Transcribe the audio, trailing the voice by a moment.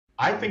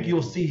I think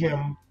you'll see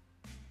him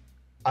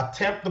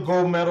attempt the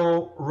gold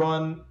medal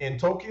run in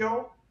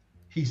Tokyo.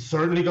 He's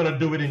certainly going to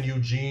do it in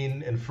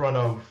Eugene in front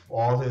of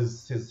all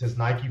his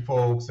Nike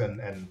folks and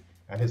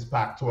his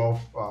Pac-12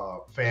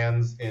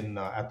 fans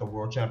at the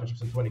World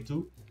Championships in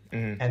 22.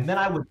 Mm-hmm. And then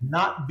I would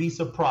not be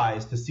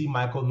surprised to see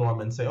Michael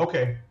Norman say,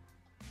 okay,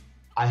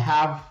 I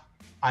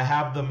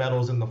have the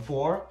medals in the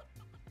 4.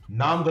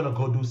 Now I'm going to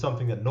go do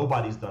something that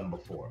nobody's done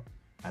before.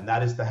 And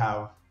that is to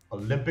have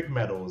Olympic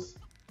medals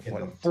in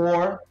the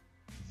 4,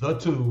 the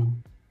 2,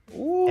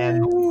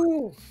 and the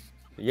 1.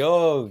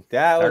 Yo,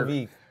 that would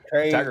be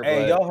crazy.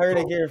 Hey, y'all heard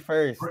it here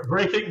first.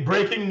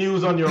 Breaking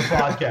news on your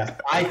podcast.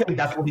 I think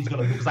that's what he's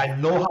going to do because I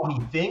know how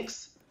he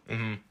thinks.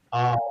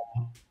 Mm-hmm.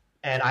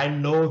 And I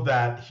know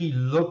that he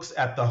looks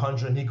at the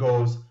 100 and he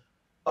goes,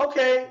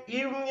 okay,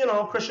 even,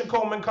 Christian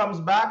Coleman comes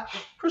back.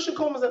 Christian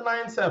Coleman's at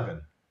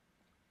 9.7.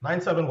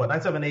 9.7 what?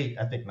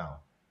 9.78, I think now.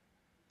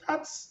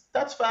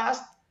 That's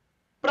fast.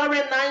 But I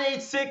ran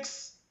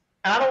 9.86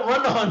 and I don't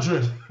run the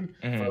 100.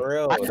 Mm-hmm. For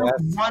real. I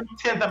run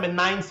 1/10, I'm in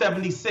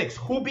 9.76.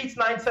 Who beats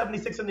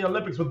 9.76 in the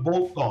Olympics with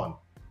both gone?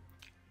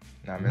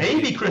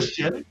 Maybe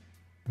Christian.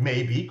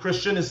 Maybe.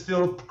 Christian is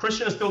still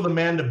the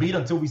man to beat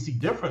until we see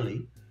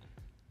differently.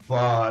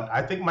 But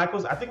I think Michael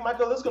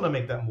is going to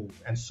make that move,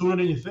 and sooner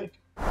than you think.